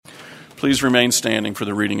Please remain standing for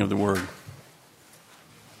the reading of the Word.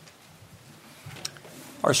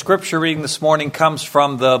 Our scripture reading this morning comes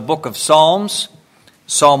from the book of Psalms,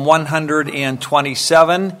 Psalm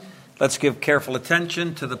 127. Let's give careful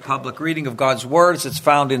attention to the public reading of God's words. It's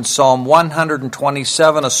found in Psalm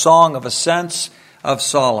 127, a song of ascents of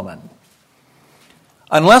Solomon.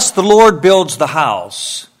 Unless the Lord builds the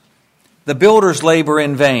house, the builders labor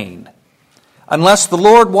in vain. Unless the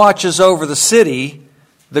Lord watches over the city,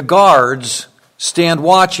 the guards stand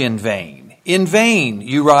watch in vain. In vain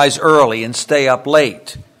you rise early and stay up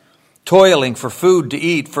late, toiling for food to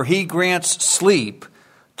eat, for he grants sleep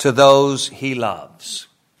to those he loves.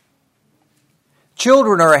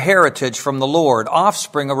 Children are a heritage from the Lord,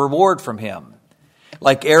 offspring a reward from him.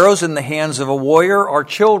 Like arrows in the hands of a warrior are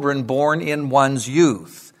children born in one's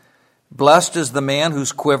youth. Blessed is the man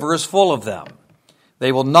whose quiver is full of them.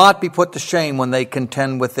 They will not be put to shame when they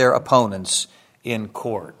contend with their opponents in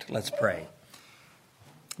court. Let's pray.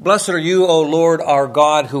 Blessed are you, O Lord, our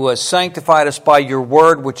God, who has sanctified us by your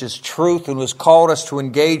word, which is truth, and who has called us to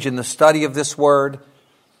engage in the study of this word.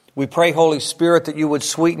 We pray, Holy Spirit, that you would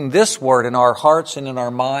sweeten this word in our hearts and in our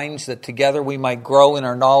minds, that together we might grow in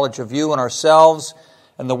our knowledge of you and ourselves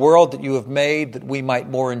and the world that you have made, that we might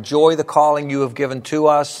more enjoy the calling you have given to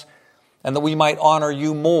us, and that we might honor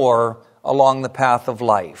you more along the path of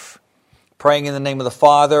life. Praying in the name of the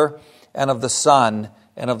Father, and of the Son,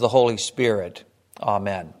 and of the Holy Spirit.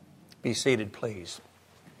 Amen. Be seated, please.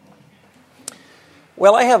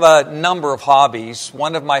 Well, I have a number of hobbies.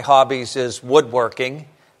 One of my hobbies is woodworking.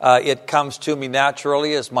 It comes to me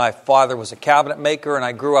naturally as my father was a cabinet maker, and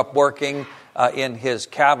I grew up working in his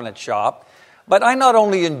cabinet shop. But I not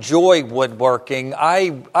only enjoy woodworking,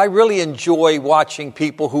 I really enjoy watching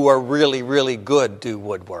people who are really, really good do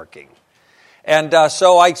woodworking. And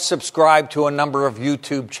so I subscribe to a number of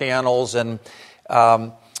YouTube channels, and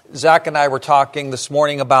Zach and I were talking this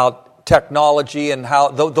morning about technology and how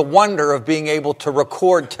the wonder of being able to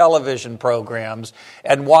record television programs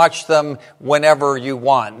and watch them whenever you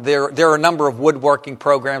want. There are a number of woodworking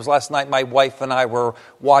programs. Last night my wife and I were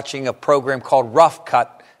watching a program called Rough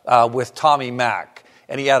Cut with Tommy Mack,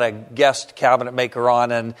 and he had a guest cabinet maker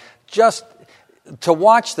on, and just to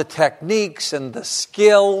watch the techniques and the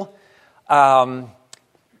skill and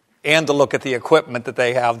to look at the equipment that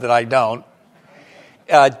they have that I don't.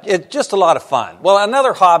 It's just a lot of fun. Well,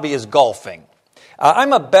 another hobby is golfing.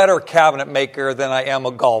 I'm a better cabinet maker than I am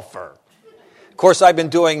a golfer. Of course, I've been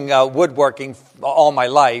doing woodworking all my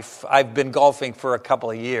life. I've been golfing for a couple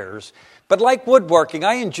of years. But like woodworking,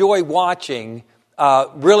 I enjoy watching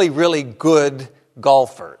really, really good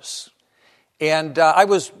golfers. And I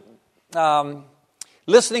was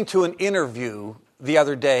listening to an interview the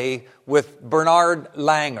other day with Erhard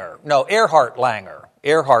Langer.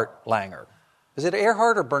 Is it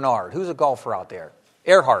Erhard or Bernard? Who's a golfer out there?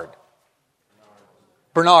 Erhard.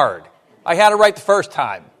 Bernard. I had it right the first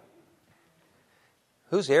time.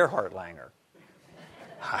 Who's Erhard Langer?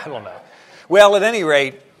 I don't know. Well, at any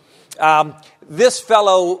rate, this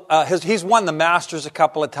fellow, he's won the Masters a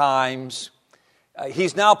couple of times.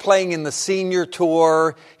 He's now playing in the senior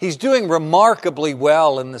tour. He's doing remarkably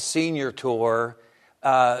well in the senior tour.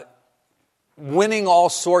 Winning all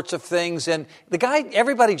sorts of things, and the guy,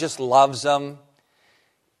 everybody just loves him.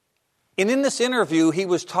 And in this interview, he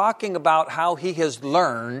was talking about how he has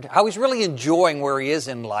learned, how he's really enjoying where he is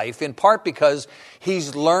in life, in part because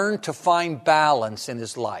he's learned to find balance in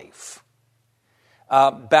his life.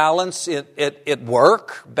 Balance at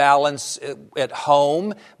work, balance at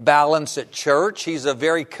home, balance at church. He's a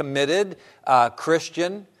very committed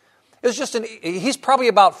Christian. It's just he's probably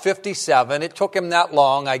about 57. It took him that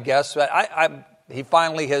long, I guess. But he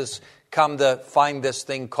finally has come to find this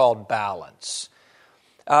thing called balance.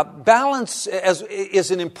 Balance is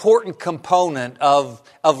an important component of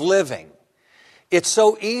living. It's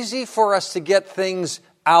so easy for us to get things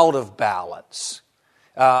out of balance.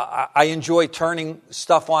 I enjoy turning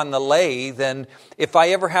stuff on the lathe, and if I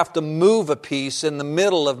ever have to move a piece in the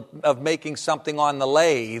middle of making something on the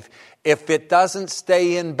lathe, if it doesn't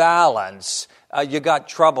stay in balance, you got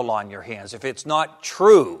trouble on your hands, if it's not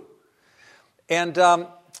true. And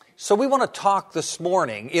so we want to talk this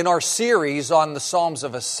morning in our series on the Psalms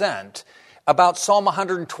of Ascent about Psalm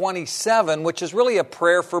 127, which is really a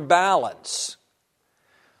prayer for balance.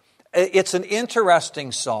 It's an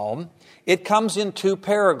interesting psalm. It comes in 2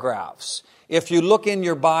 paragraphs. If you look in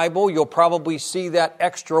your Bible, you'll probably see that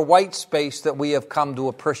extra white space that we have come to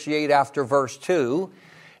appreciate after verse 2.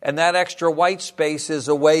 And that extra white space is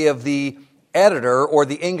a way of the editor or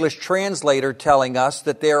the English translator telling us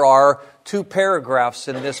that there are 2 paragraphs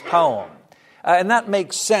in this poem. And that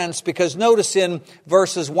makes sense because notice in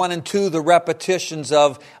verses 1 and 2 the repetitions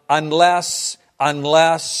of unless,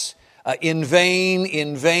 in vain,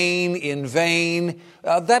 in vain, in vain.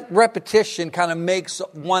 That repetition kind of makes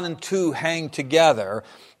 1 and 2 hang together.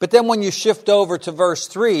 But then when you shift over to verse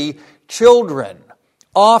 3, children,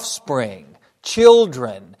 offspring,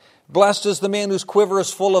 children. Blessed is the man whose quiver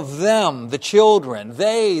is full of them, the children,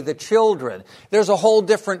 they, the children. There's a whole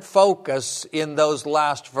different focus in those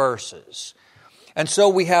last verses. And so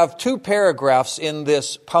we have 2 paragraphs in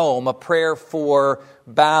this poem, a prayer for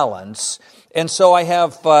balance. And so I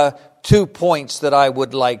have 2 points that I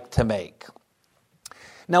would like to make.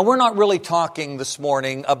 Now, we're not really talking this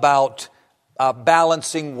morning about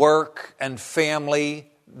balancing work and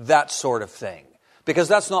family, that sort of thing, because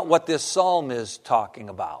that's not what this psalm is talking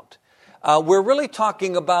about. We're really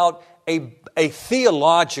talking about a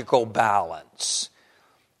theological balance.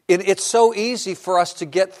 It's so easy for us to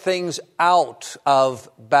get things out of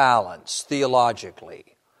balance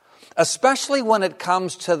theologically, especially when it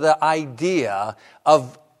comes to the idea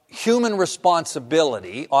of human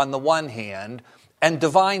responsibility on the one hand and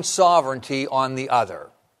divine sovereignty on the other.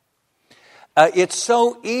 It's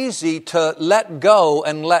so easy to let go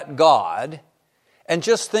and let God and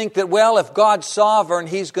just think that, well, if God's sovereign,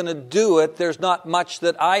 He's going to do it. There's not much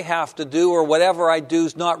that I have to do, or whatever I do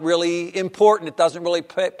is not really important. It doesn't really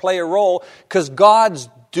play a role because God's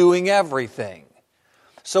doing everything.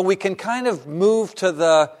 So we can kind of move to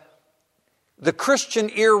the Christian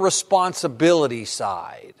irresponsibility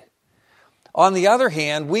side. On the other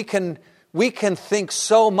hand, we can think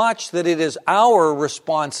so much that it is our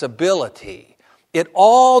responsibility. It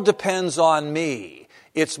all depends on me.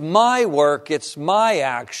 It's my work, it's my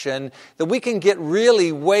action, that we can get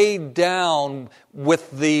really weighed down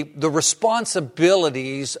with the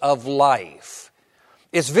responsibilities of life.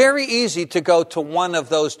 It's very easy to go to one of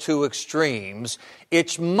those 2 extremes.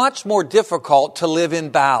 It's much more difficult to live in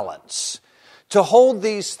balance, to hold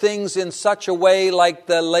these things in such a way like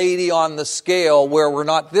the lady on the scale where we're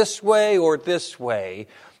not this way or this way,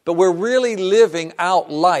 but we're really living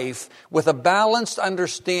out life with a balanced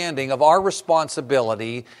understanding of our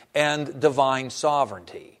responsibility and divine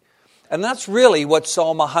sovereignty. And that's really what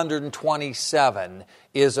Psalm 127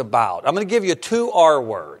 is about. I'm going to give you 2 R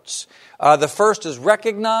words. The first is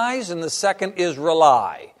recognize and the second is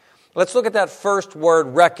rely. Let's look at that first word,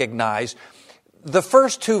 recognize. The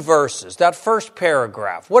first 2 verses, that first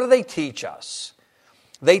paragraph, what do they teach us?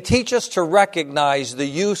 They teach us to recognize the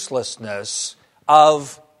uselessness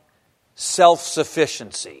of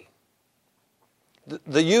self-sufficiency.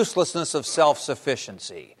 The uselessness of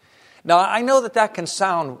self-sufficiency. Now, I know that can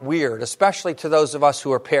sound weird, especially to those of us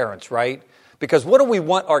who are parents, right? Because what do we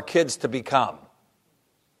want our kids to become?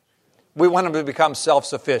 We want them to become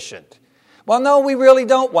self-sufficient. Well, no, we really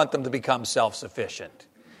don't want them to become self-sufficient.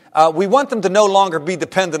 We want them to no longer be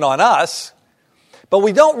dependent on us, but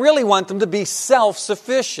we don't really want them to be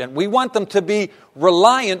self-sufficient. We want them to be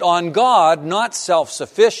reliant on God, not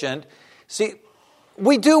self-sufficient. See,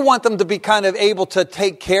 we do want them to be kind of able to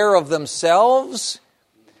take care of themselves,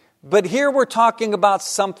 but here we're talking about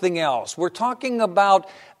something else. We're talking about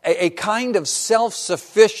a kind of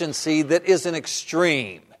self-sufficiency that is an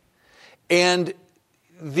extreme. And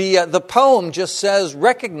the poem just says,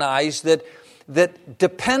 recognize that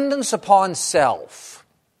dependence upon self,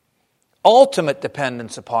 ultimate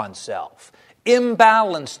dependence upon self,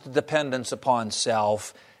 imbalanced dependence upon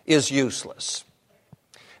self is useless.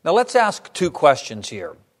 Now let's ask 2 questions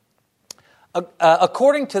here.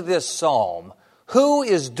 According to this psalm, who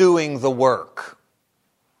is doing the work?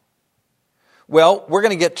 Well, we're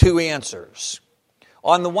going to get 2 answers.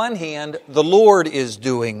 On the one hand, the Lord is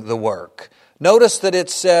doing the work. Notice that it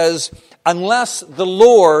says, unless the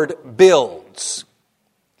Lord builds.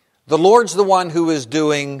 The Lord's the one who is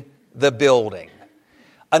doing the building.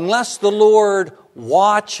 Unless the Lord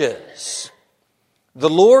watches. The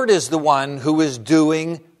Lord is the one who is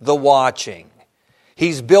doing the watching.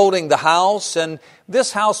 He's building the house, and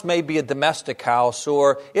this house may be a domestic house,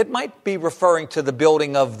 or it might be referring to the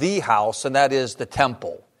building of the house, and that is the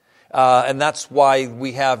temple. And that's why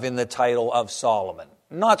we have in the title of Solomon.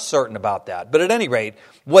 Not certain about that. But at any rate,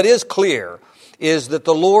 what is clear is that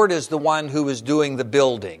the Lord is the one who is doing the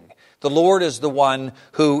building. The Lord is the one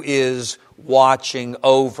who is watching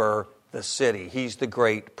over the city. He's the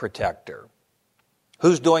great protector.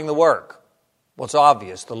 Who's doing the work? Well, it's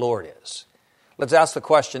obvious the Lord is. Let's ask the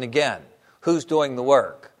question again. Who's doing the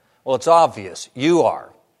work? Well, it's obvious. You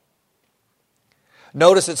are.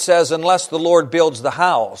 Notice it says, unless the Lord builds the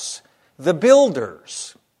house, the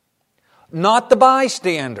builders, not the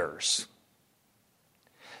bystanders.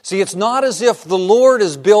 See, it's not as if the Lord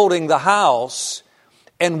is building the house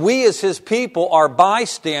and we as His people are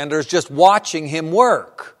bystanders just watching Him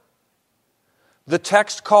work. The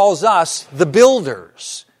text calls us the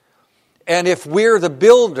builders. And if we're the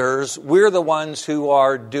builders, we're the ones who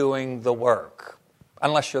are doing the work,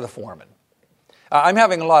 unless you're the foreman. I'm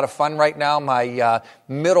having a lot of fun right now. My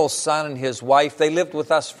middle son and his wife, they lived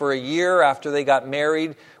with us for a year after they got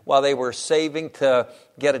married while they were saving to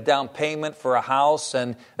get a down payment for a house.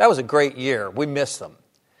 And that was a great year. We miss them.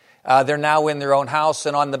 They're now in their own house.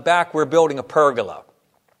 And on the back, we're building a pergola.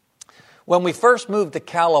 When we first moved to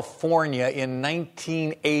California in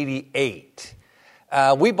 1988,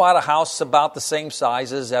 we bought a house about the same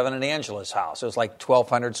size as Evan and Angela's house. It was like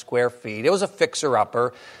 1,200 square feet. It was a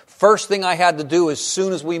fixer-upper. First thing I had to do as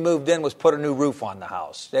soon as we moved in was put a new roof on the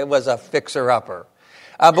house. It was a fixer-upper.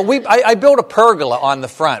 But I built a pergola on the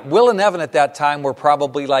front. Will and Evan at that time were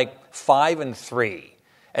probably like 5 and 3,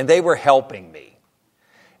 and they were helping me.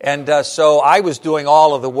 And so I was doing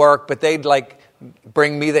all of the work, but they'd like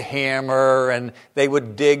bring me the hammer, and they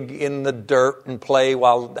would dig in the dirt and play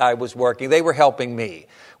while I was working. They were helping me.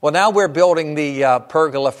 Well, now we're building the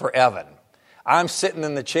pergola for Evan. I'm sitting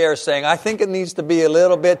in the chair saying, I think it needs to be a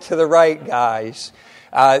little bit to the right, guys.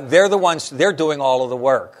 They're the ones, they're doing all of the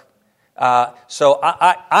work. So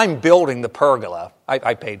I'm building the pergola.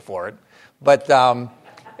 I paid for it. But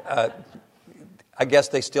I guess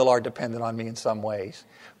they still are dependent on me in some ways.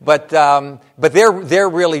 But they're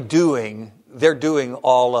really doing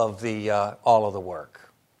all of the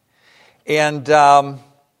work. And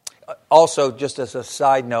also, just as a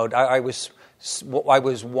side note, I was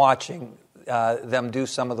watching them do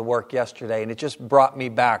some of the work yesterday, and it just brought me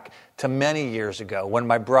back to many years ago when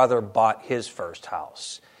my brother bought his first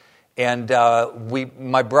house. And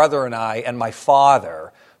my brother and I and my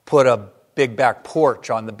father put a big back porch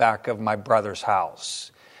on the back of my brother's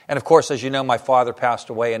house. And of course, as you know, my father passed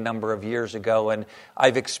away a number of years ago, and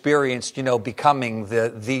I've experienced, becoming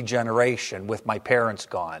the generation with my parents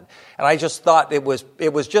gone. And I just thought it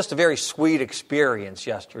was just a very sweet experience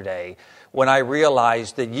yesterday when I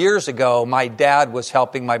realized that years ago, my dad was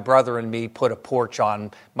helping my brother and me put a porch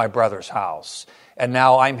on my brother's house. And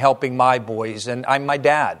now I'm helping my boys, and I'm my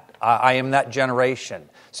dad. I am that generation.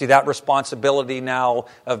 See, that responsibility now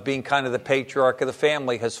of being kind of the patriarch of the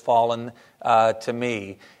family has fallen to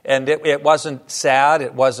me. And it wasn't sad.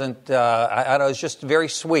 It wasn't, it was just very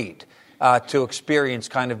sweet to experience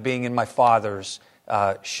kind of being in my father's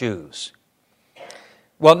shoes.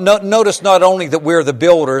 Well, notice not only that we're the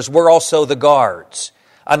builders, we're also the guards.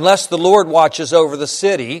 Unless the Lord watches over the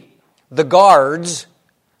city, the guards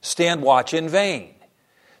stand watch in vain.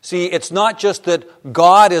 See, it's not just that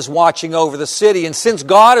God is watching over the city, and since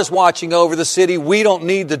God is watching over the city, we don't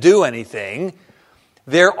need to do anything.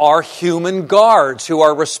 There are human guards who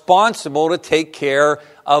are responsible to take care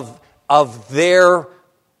of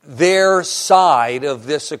their side of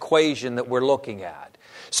this equation that we're looking at.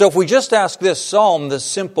 So if we just ask this psalm the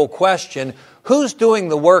simple question, who's doing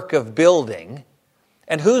the work of building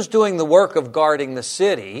and who's doing the work of guarding the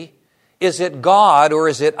city? Is it God or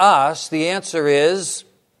is it us? The answer is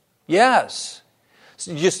yes.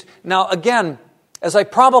 Now again, as I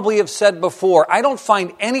probably have said before, I don't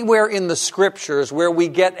find anywhere in the Scriptures where we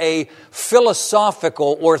get a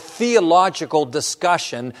philosophical or theological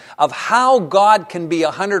discussion of how God can be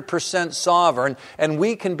 100% sovereign and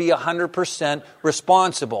we can be 100%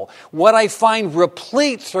 responsible. What I find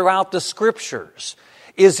replete throughout the Scriptures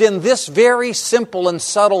is in this very simple and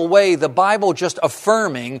subtle way, the Bible just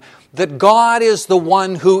affirming that God is the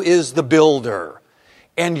one who is the builder,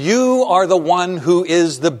 and you are the one who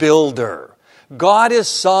is the builder. God is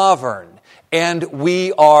sovereign, and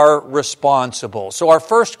we are responsible. So our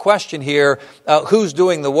first question here, who's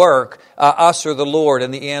doing the work, us or the Lord?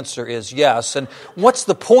 And the answer is yes. And what's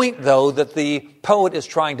the point, though, that the poet is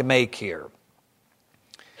trying to make here?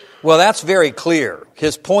 Well, that's very clear.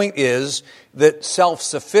 His point is that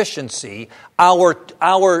self-sufficiency,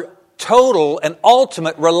 our total and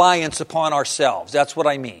ultimate reliance upon ourselves, that's what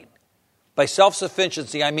I mean. By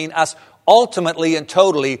self-sufficiency, I mean us ultimately and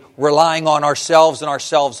totally relying on ourselves and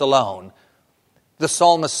ourselves alone. The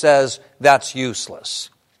psalmist says that's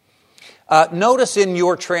useless. Notice in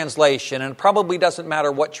your translation, and it probably doesn't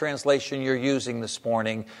matter what translation you're using this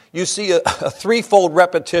morning, you see a threefold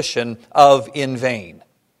repetition of in vain.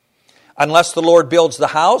 Unless the Lord builds the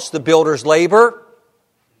house, the builders labor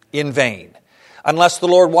in vain. Unless the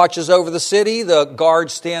Lord watches over the city, the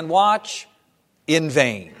guards stand watch in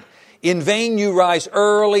vain. In vain you rise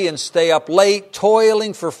early and stay up late,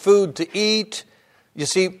 toiling for food to eat. You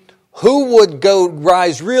see, who would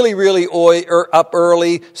rise really up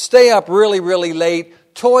early, stay up really late,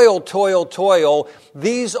 toil, toil, toil.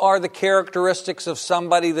 These are the characteristics of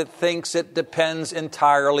somebody that thinks it depends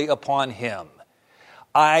entirely upon him.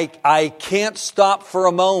 I can't stop for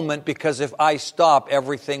a moment because if I stop,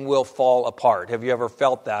 everything will fall apart. Have you ever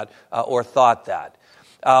felt that or thought that?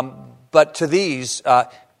 But to these,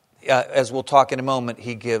 as we'll talk in a moment,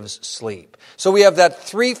 he gives sleep. So we have that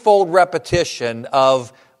threefold repetition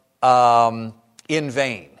of in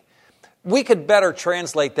vain. We could better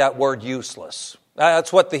translate that word useless.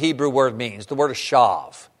 That's what the Hebrew word means, the word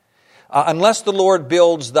shav. Unless the Lord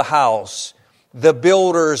builds the house, the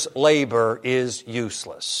builder's labor is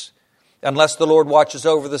useless. Unless the Lord watches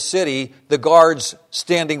over the city, the guard's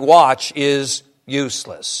standing watch is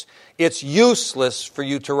useless. It's useless for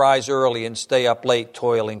you to rise early and stay up late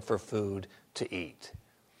toiling for food to eat.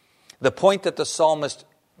 The point that the psalmist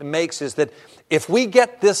makes is that if we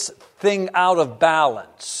get this thing out of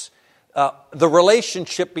balance, the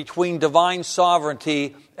relationship between divine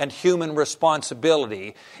sovereignty and human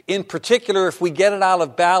responsibility, in particular if we get it out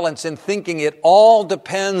of balance in thinking it all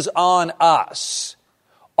depends on us,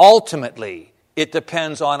 ultimately it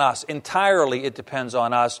depends on us, entirely it depends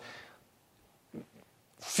on us.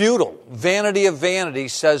 Futile, vanity of vanity,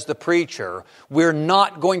 says the preacher. We're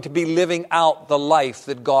not going to be living out the life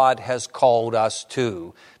that God has called us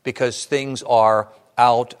to because things are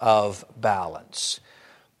out of balance.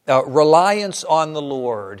 Reliance on the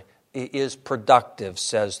Lord is productive,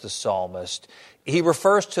 says the psalmist. He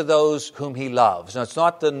refers to those whom he loves. Now, it's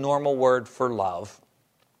not the normal word for love.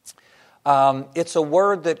 It's a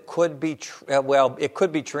word that could be, it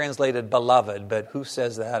could be translated beloved, but who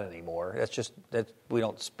says that anymore? We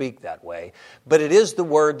don't speak that way. But it is the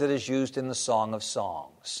word that is used in the Song of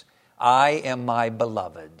Songs. I am my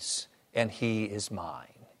beloved's, and he is mine.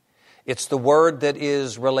 It's the word that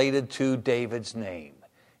is related to David's name.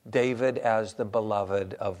 David as the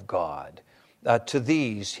beloved of God. To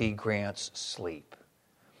these he grants sleep.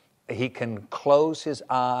 He can close his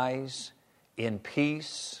eyes in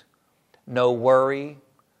peace, no worry,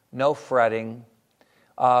 no fretting,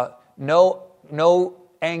 no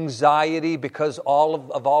anxiety because all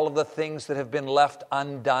of the things that have been left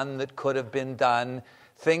undone that could have been done,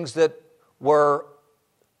 things that were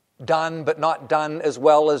done but not done as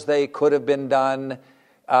well as they could have been done.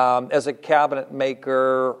 As a cabinet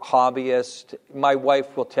maker, hobbyist, my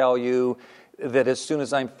wife will tell you that as soon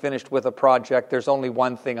as I'm finished with a project, there's only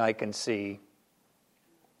one thing I can see.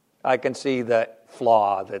 I can see the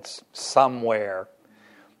flaw that's somewhere.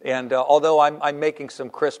 And although I'm making some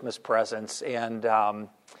Christmas presents, and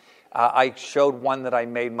I showed one that I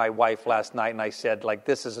made my wife last night, and I said,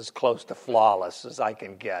 this is as close to flawless as I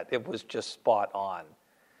can get. It was just spot on.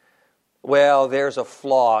 Well, there's a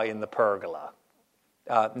flaw in the pergola.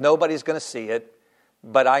 Nobody's going to see it,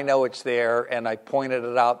 but I know it's there, and I pointed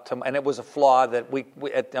it out and it was a flaw that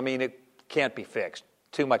it can't be fixed.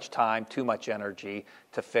 Too much time, too much energy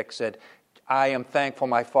to fix it. I am thankful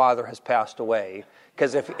my father has passed away,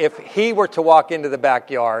 because if he were to walk into the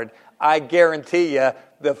backyard, I guarantee you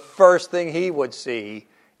the first thing he would see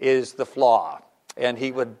is the flaw, and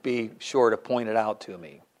he would be sure to point it out to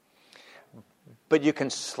me. But you can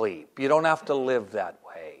sleep. You don't have to live that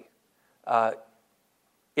way.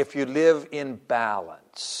 If you live in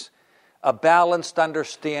balance, a balanced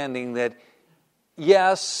understanding that,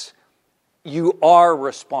 yes, you are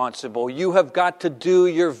responsible. You have got to do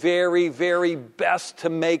your very, very best to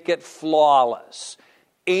make it flawless.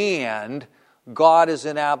 And God is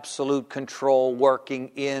in absolute control,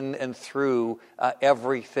 working in and through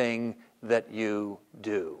everything that you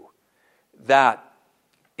do. That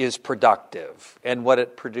is productive. And what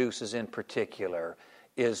it produces in particular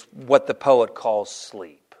is what the poet calls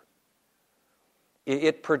sleep.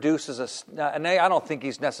 It produces and I don't think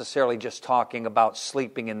he's necessarily just talking about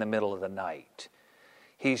sleeping in the middle of the night.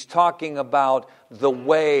 He's talking about the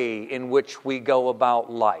way in which we go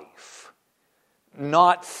about life.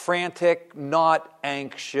 Not frantic, not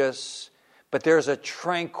anxious, but there's a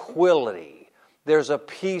tranquility, there's a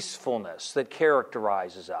peacefulness that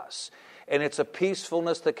characterizes us. And it's a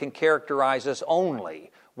peacefulness that can characterize us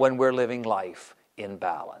only when we're living life in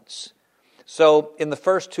balance. So in the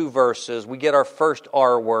first two verses, we get our first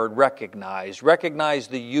R word, recognize. Recognize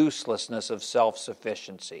the uselessness of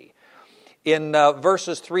self-sufficiency. In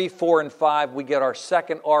verses 3, 4, and 5, we get our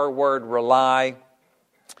second R word, rely.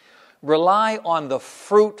 Rely on the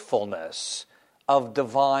fruitfulness of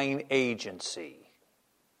divine agency.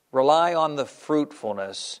 Rely on the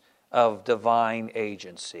fruitfulness of divine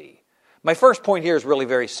agency. My first point here is really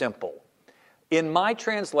very simple. In my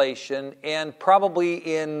translation, and probably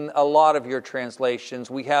in a lot of your translations,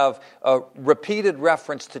 we have a repeated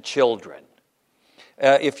reference to children.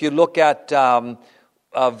 If you look at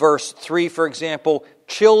Verse 3, for example,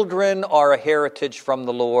 children are a heritage from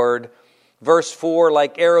the Lord. Verse 4,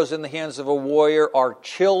 like arrows in the hands of a warrior are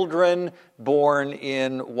children born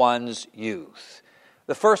in one's youth.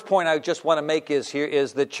 The first point I just want to make is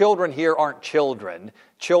that children here aren't children.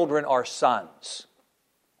 Children are sons.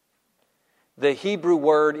 The Hebrew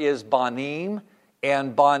word is banim,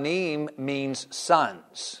 and banim means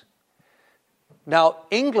sons. Now,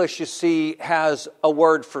 English, you see, has a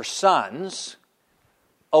word for sons,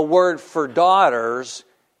 a word for daughters,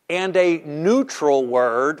 and a neutral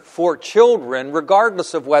word for children,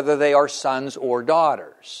 regardless of whether they are sons or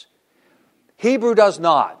daughters. Hebrew does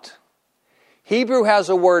not. Hebrew has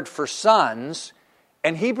a word for sons,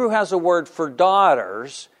 and Hebrew has a word for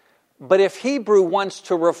daughters, but if Hebrew wants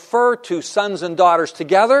to refer to sons and daughters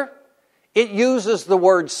together, it uses the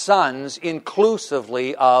word sons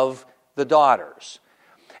inclusively of the daughters.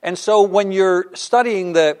 And so when you're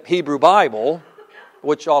studying the Hebrew Bible,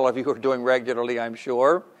 which all of you are doing regularly, I'm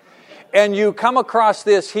sure, and you come across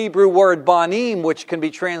this Hebrew word banim, which can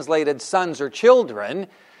be translated sons or children,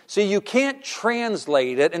 see, you can't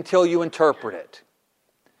translate it until you interpret it.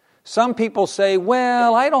 Some people say,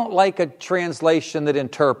 well, I don't like a translation that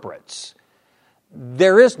interprets.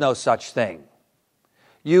 There is no such thing.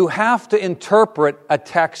 You have to interpret a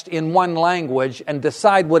text in one language and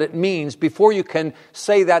decide what it means before you can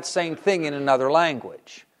say that same thing in another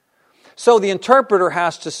language. So the interpreter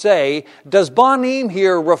has to say, does banim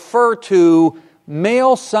here refer to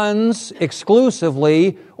male sons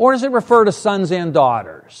exclusively, or does it refer to sons and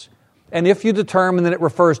daughters? And if you determine that it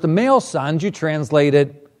refers to male sons, you translate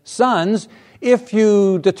it sons. If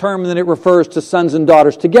you determine that it refers to sons and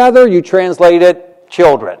daughters together, you translate it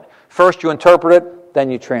children. First you interpret it,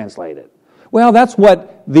 then you translate it. Well, that's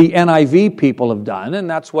what the NIV people have done, and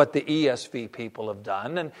that's what the ESV people have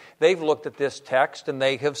done. And they've looked at this text, and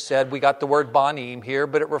they have said, we got the word banim here,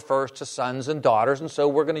 but it refers to sons and daughters, and so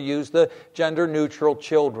we're going to use the gender-neutral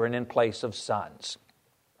children in place of sons.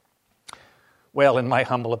 Well, in my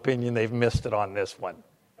humble opinion, they've missed it on this one.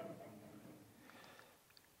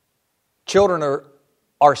 Children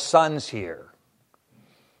are sons here.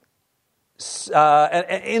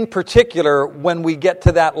 In particular, when we get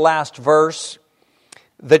to that last verse,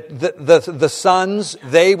 the sons,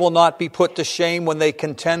 they will not be put to shame when they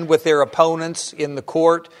contend with their opponents in the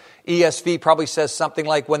court. ESV probably says something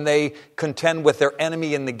like when they contend with their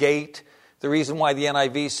enemy in the gate. The reason why the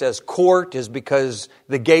NIV says court is because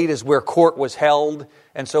the gate is where court was held,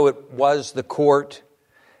 and so it was the court.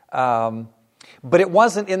 But it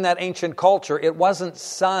wasn't in that ancient culture. It wasn't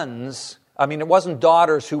sons. It wasn't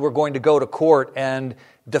daughters who were going to go to court and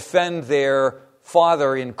defend their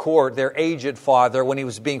father in court, their aged father, when he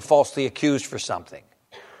was being falsely accused for something.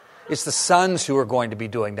 It's the sons who are going to be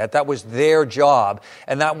doing that. That was their job.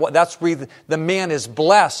 And that's where the man is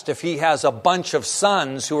blessed if he has a bunch of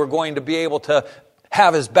sons who are going to be able to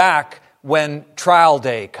have his back when trial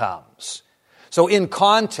day comes. So in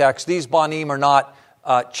context, these banim are not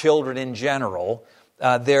children in general.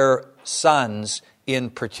 They're sons in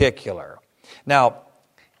particular. Now,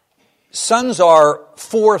 sons are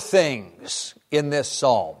four things in this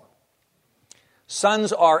psalm.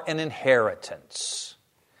 Sons are an inheritance.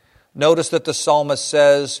 Notice that the psalmist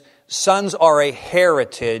says, sons are a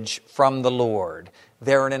heritage from the Lord.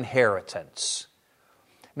 They're an inheritance.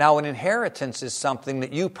 Now, an inheritance is something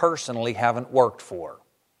that you personally haven't worked for.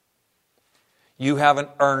 You haven't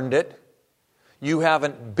earned it. You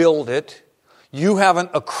haven't built it. You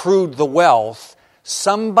haven't accrued the wealth.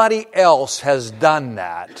 Somebody else has done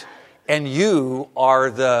that, and you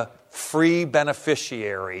are the free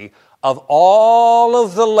beneficiary of all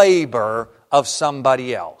of the labor of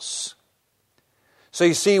somebody else. So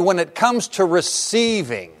you see, when it comes to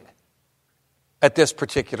receiving at this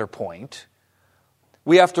particular point,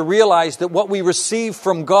 we have to realize that what we receive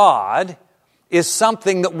from God is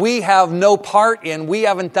something that we have no part in. We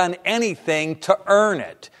haven't done anything to earn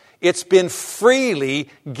it. It's been freely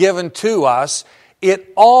given to us.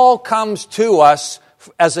 It all comes to us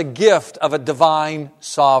as a gift of a divine,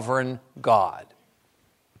 sovereign God.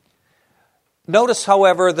 Notice,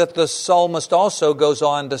 however, that the psalmist also goes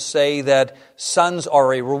on to say that sons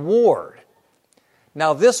are a reward.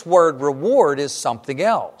 Now, this word reward is something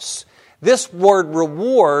else. This word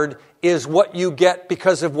reward is what you get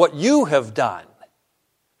because of what you have done.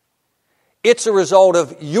 It's a result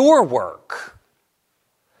of your work.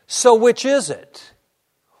 So which is it?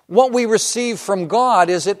 What we receive from God,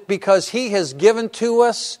 is it because He has given to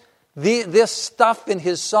us this stuff in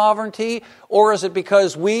His sovereignty, or is it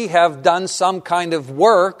because we have done some kind of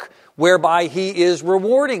work whereby He is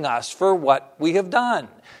rewarding us for what we have done?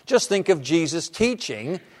 Just think of Jesus'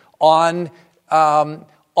 teaching on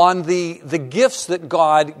on the gifts that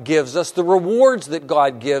God gives us, the rewards that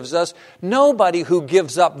God gives us. Nobody who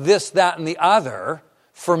gives up this, that, and the other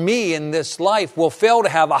for me in this life will fail to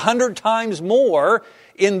have 100 times more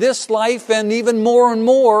in this life and even more and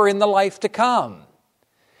more in the life to come.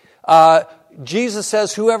 Jesus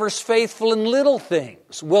says, whoever's faithful in little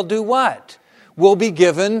things will do what? Will be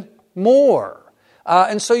given more.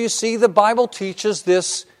 And so you see, the Bible teaches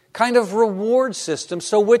this kind of reward system.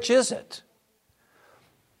 So which is it?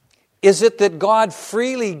 Is it that God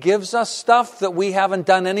freely gives us stuff that we haven't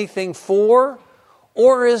done anything for?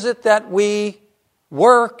 Or is it that we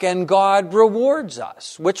work and God rewards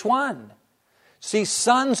us? Which one? See,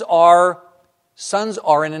 sons are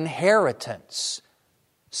an inheritance.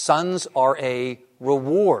 Sons are a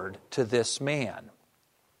reward to this man.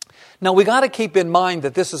 Now we got to keep in mind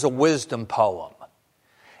that this is a wisdom poem.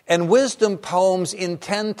 And wisdom poems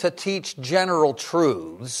intend to teach general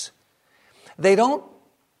truths. They're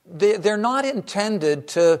not intended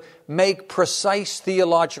to make precise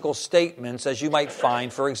theological statements, as you might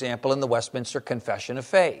find, for example, in the Westminster Confession of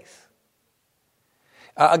Faith.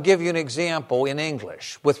 I'll give you an example in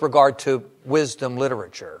English with regard to wisdom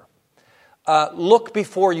literature. Look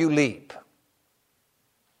before you leap.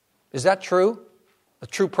 Is that true? A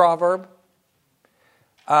true proverb?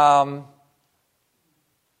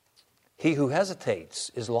 He who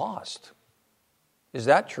hesitates is lost. Is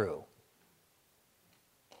that true?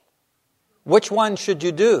 Which one should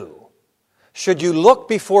you do? Should you look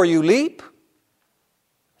before you leap?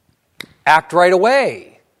 Act right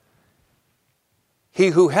away. He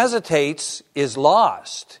who hesitates is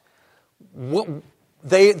lost.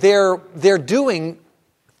 They're doing,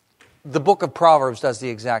 the book of Proverbs does the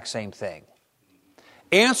exact same thing.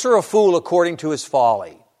 Answer a fool according to his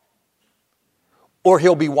folly, or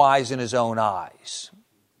he'll be wise in his own eyes.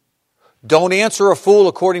 Don't answer a fool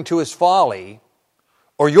according to his folly,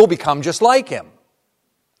 or you'll become just like him.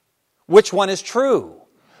 Which one is true?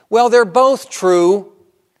 Well, they're both true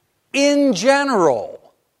in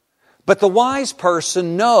general, but the wise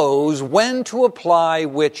person knows when to apply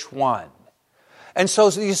which one. And so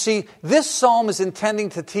you see, this psalm is intending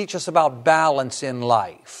to teach us about balance in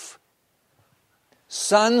life.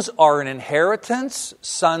 Sons are an inheritance,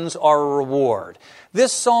 sons are a reward.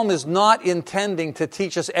 This psalm is not intending to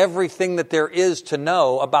teach us everything that there is to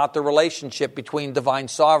know about the relationship between divine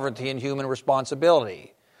sovereignty and human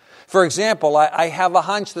responsibility. For example, I have a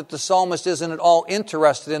hunch that the psalmist isn't at all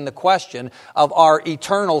interested in the question of our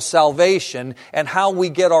eternal salvation and how we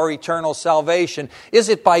get our eternal salvation. Is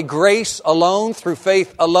it by grace alone, through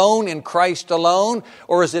faith alone, in Christ alone,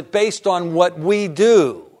 or is it based on what we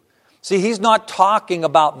do? See, he's not talking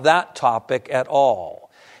about that topic at all.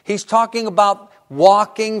 He's talking about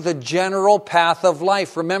walking the general path of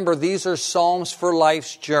life. Remember, these are psalms for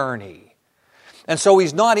life's journey. And so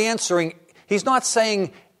he's not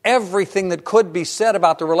saying everything that could be said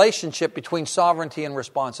about the relationship between sovereignty and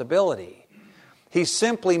responsibility. He's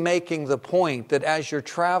simply making the point that as you're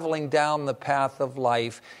traveling down the path of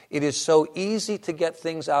life, it is so easy to get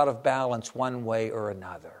things out of balance one way or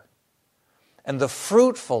another. And the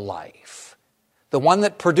fruitful life, the one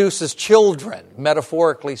that produces children,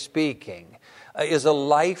 metaphorically speaking, is a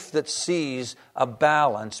life that sees a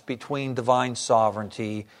balance between divine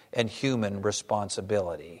sovereignty and human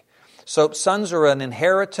responsibility. So sons are an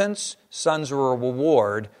inheritance, sons are a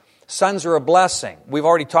reward, sons are a blessing. We've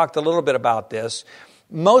already talked a little bit about this.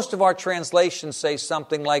 Most of our translations say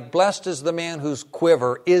something like, blessed is the man whose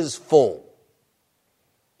quiver is full.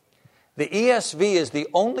 The ESV is the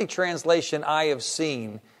only translation I have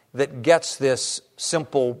seen that gets this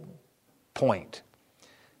simple point.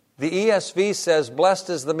 The ESV says, blessed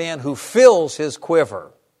is the man who fills his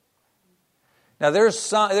quiver. Now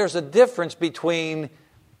there's a difference between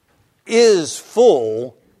is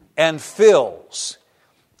full and fills.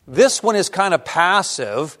 This one is kind of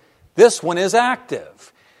passive. This one is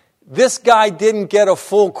active. This guy didn't get a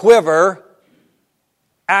full quiver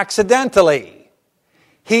accidentally.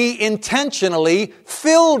 He intentionally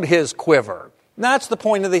filled his quiver. That's the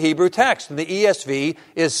point of the Hebrew text, and the ESV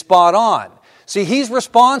is spot on. See, he's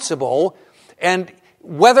responsible, and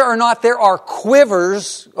whether or not there are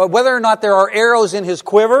quivers, or whether or not there are arrows in his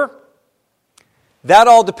quiver, that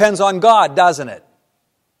all depends on God, doesn't it?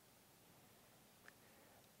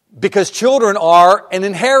 Because children are an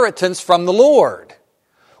inheritance from the Lord.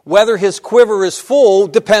 Whether his quiver is full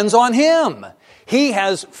depends on him. He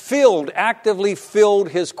has actively filled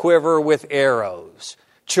his quiver with arrows.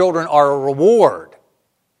 Children are a reward.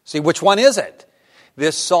 See, which one is it?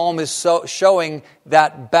 This psalm is showing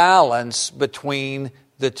that balance between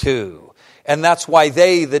the two. And that's why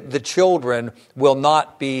the children, will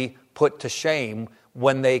not be put to shame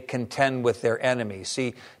when they contend with their enemies.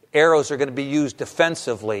 See, arrows are going to be used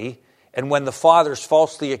defensively, and when the father's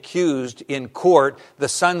falsely accused in court, the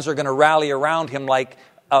sons are going to rally around him like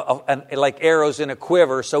arrows in a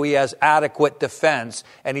quiver, so he has adequate defense,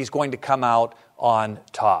 and he's going to come out on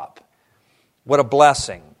top. What a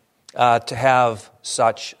blessing to have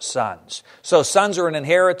such sons. So sons are an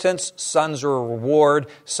inheritance, sons are a reward,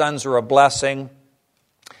 sons are a blessing.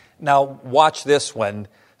 Now watch this one.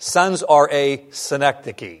 Sons are a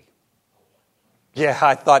synecdoche. Yeah,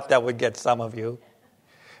 I thought that would get some of you.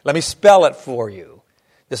 Let me spell it for you.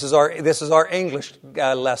 This is our English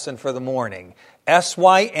lesson for the morning.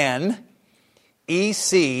 Synecdoche.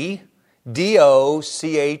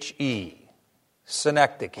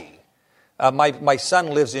 Synecdoche. My son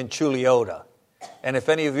lives in Chuliota. And if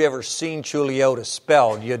any of you ever seen Chuliota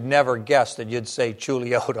spelled, you'd never guess that you'd say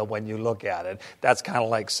Chuliota when you look at it. That's kind of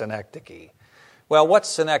like synecdoche. Well, what's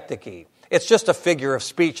synecdoche? It's just a figure of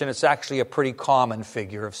speech, and it's actually a pretty common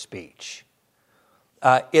figure of speech.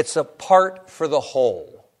 It's a part for the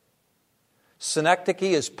whole. Synecdoche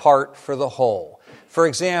is part for the whole. For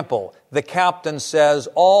example, the captain says,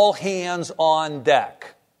 "All hands on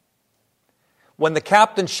deck." When the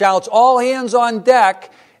captain shouts, "All hands on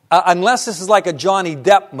deck," unless this is like a Johnny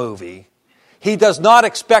Depp movie, he does not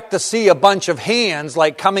expect to see a bunch of hands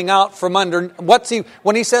like coming out from under.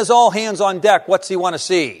 When he says "all hands on deck," what's he want to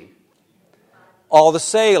see? All the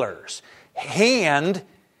sailors. Hand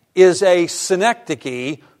is a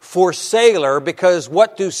synecdoche for sailor, because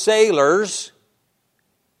what do sailors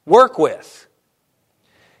work with?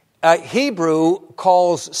 Hebrew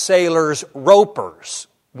calls sailors ropers.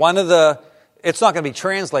 It's not going to be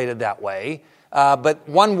translated that way, but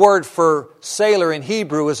one word for sailor in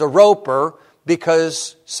Hebrew is a roper,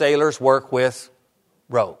 because sailors work with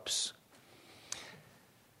ropes.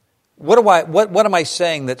 What am I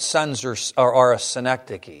saying that sons are a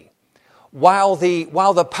synecdoche? While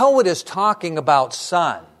the poet is talking about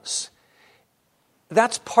sons,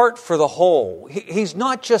 that's part for the whole. He's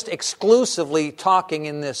not just exclusively talking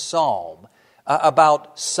in this psalm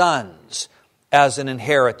about sons as an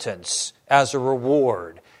inheritance, as a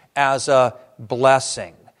reward, as a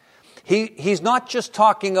blessing. He's not just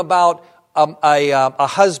talking about a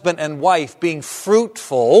husband and wife being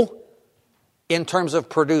fruitful in terms of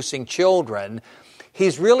producing children.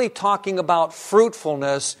 He's really talking about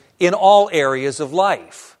fruitfulness in all areas of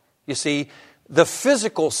life. You see, the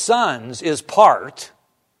physical sons is part,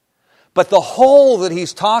 but the whole that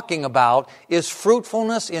he's talking about is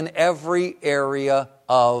fruitfulness in every area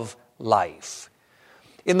of life.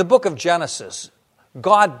 In the book of Genesis,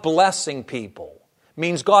 God blessing people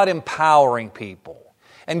means God empowering people.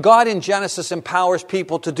 And God in Genesis empowers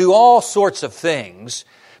people to do all sorts of things.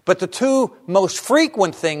 But the two most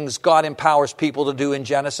frequent things God empowers people to do in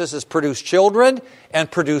Genesis is produce children and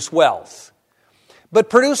produce wealth. But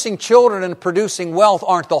producing children and producing wealth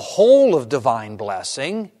aren't the whole of divine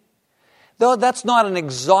blessing. Though that's not an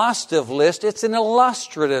exhaustive list, it's an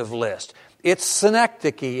illustrative list. It's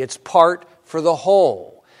synecdoche, it's part for the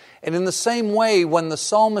whole. And in the same way, when the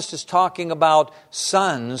psalmist is talking about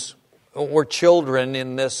sons or children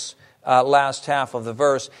in this last half of the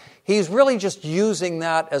verse, he's really just using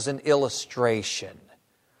that as an illustration.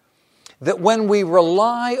 That when we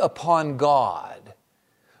rely upon God,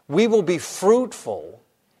 we will be fruitful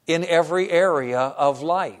in every area of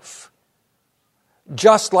life.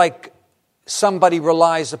 Just like somebody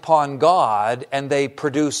relies upon God and they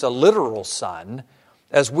produce a literal son,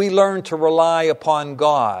 as we learn to rely upon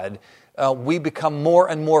God, we become more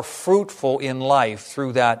and more fruitful in life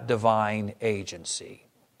through that divine agency.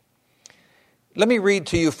 Let me read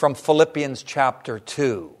to you from Philippians chapter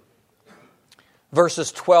 2,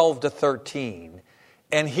 verses 12 to 13.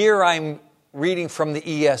 And here I'm reading from the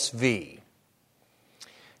ESV.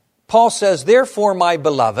 Paul says, "Therefore, my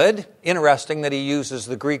beloved," interesting that he uses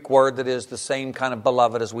the Greek word that is the same kind of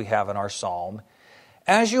beloved as we have in our psalm,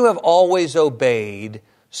 "as you have always obeyed,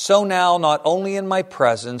 so now not only in my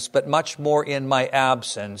presence, but much more in my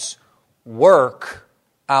absence, work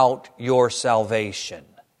out your salvation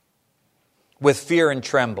with fear and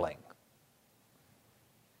trembling."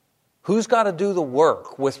 Who's got to do the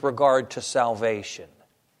work with regard to salvation?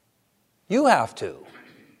 You have to.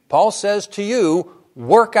 Paul says to you,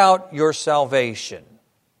 work out your salvation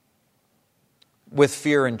with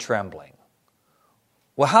fear and trembling.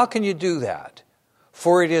 Well, how can you do that?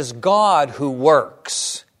 For it is God who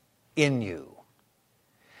works in you.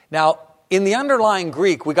 Now, in the underlying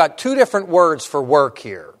Greek, we got two different words for work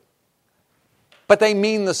here, but they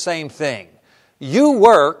mean the same thing. You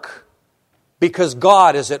work because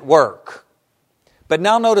God is at work. But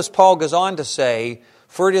now notice Paul goes on to say,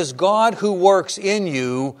 For it is God who works in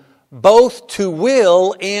you both to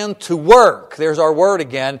will and to work. There's our word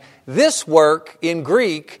again. This work in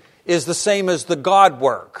Greek is the same as the God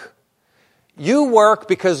work. You work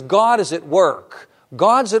because God is at work.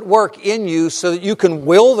 God's at work in you so that you can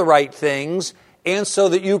will the right things and so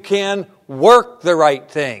that you can work the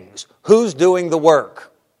right things. Who's doing the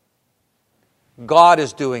work? God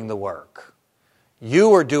is doing the work.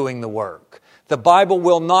 You are doing the work. The Bible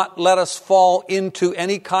will not let us fall into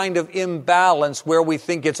any kind of imbalance where we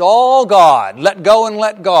think it's all God. Let go and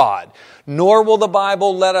let God. Nor will the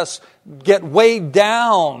Bible let us get weighed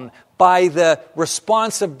down by the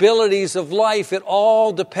responsibilities of life. It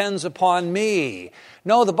all depends upon me.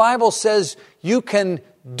 No, the Bible says you can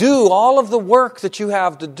do all of the work that you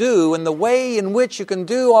have to do, and the way in which you can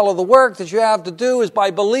do all of the work that you have to do is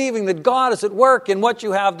by believing that God is at work in what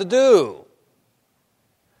you have to do.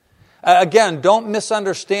 Again, don't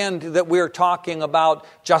misunderstand that we're talking about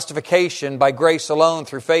justification by grace alone,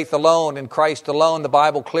 through faith alone, in Christ alone. The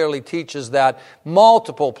Bible clearly teaches that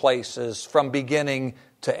multiple places from beginning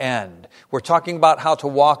to end. We're talking about how to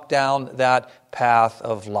walk down that path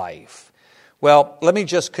of life. Well, let me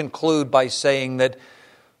just conclude by saying that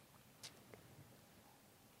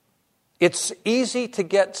it's easy to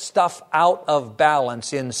get stuff out of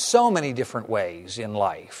balance in so many different ways in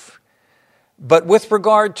life. But with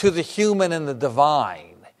regard to the human and the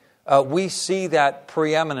divine, we see that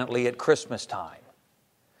preeminently at Christmas time.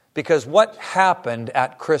 Because what happened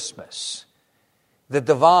at Christmas? The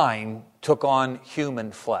divine took on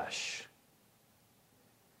human flesh.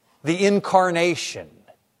 The incarnation,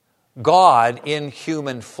 God in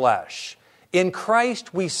human flesh. In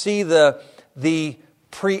Christ we see the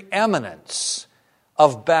preeminence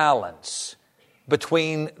of balance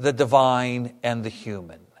between the divine and the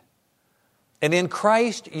human. And in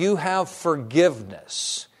Christ you have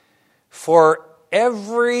forgiveness for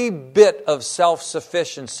every bit of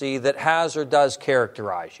self-sufficiency that has or does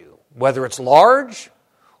characterize you. Whether it's large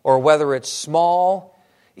or whether it's small,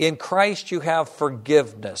 in Christ you have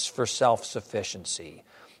forgiveness for self-sufficiency.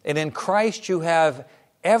 And in Christ you have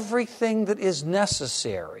everything that is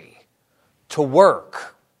necessary to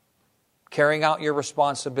work, carrying out your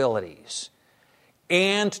responsibilities,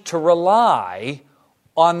 and to rely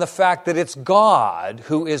on the fact that it's God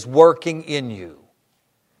who is working in you,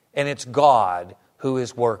 and it's God who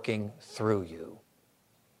is working through you.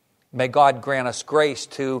 May God grant us grace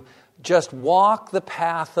to just walk the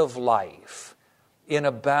path of life in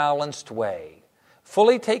a balanced way,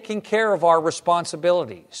 fully taking care of our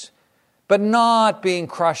responsibilities, but not being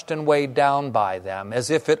crushed and weighed down by them as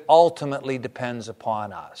if it ultimately depends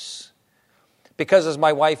upon us. Because as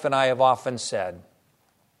my wife and I have often said,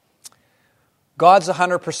 God's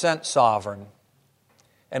 100% sovereign,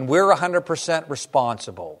 and we're 100%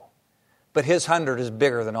 responsible, but His 100 is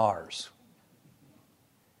bigger than ours.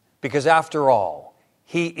 Because after all,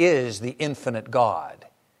 He is the infinite God,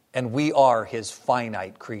 and we are His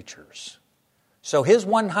finite creatures. So His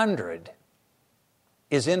 100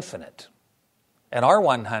 is infinite, and our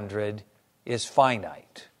 100 is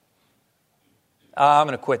finite. I'm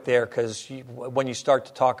going to quit there because when you start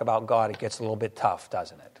to talk about God, it gets a little bit tough,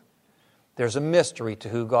 doesn't it? There's a mystery to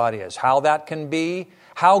who God is. How that can be,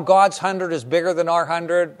 how God's 100 is bigger than our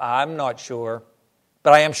 100, I'm not sure.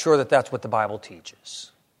 But I am sure that that's what the Bible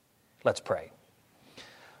teaches. Let's pray.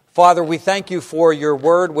 Father, we thank you for your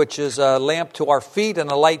word, which is a lamp to our feet and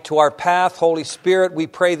a light to our path. Holy Spirit, we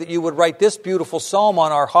pray that you would write this beautiful psalm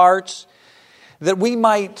on our hearts, that we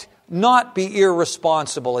might not be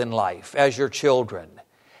irresponsible in life as your children,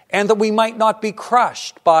 and that we might not be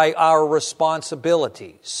crushed by our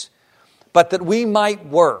responsibilities, but that we might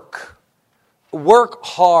work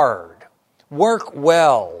hard, work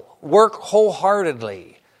well, work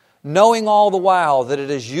wholeheartedly, knowing all the while that it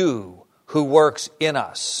is you who works in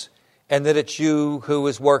us, and that it's you who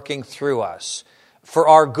is working through us, for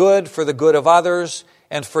our good, for the good of others,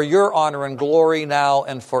 and for your honor and glory now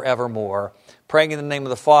and forevermore. Praying in the name of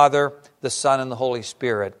the Father, the Son, and the Holy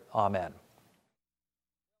Spirit. Amen.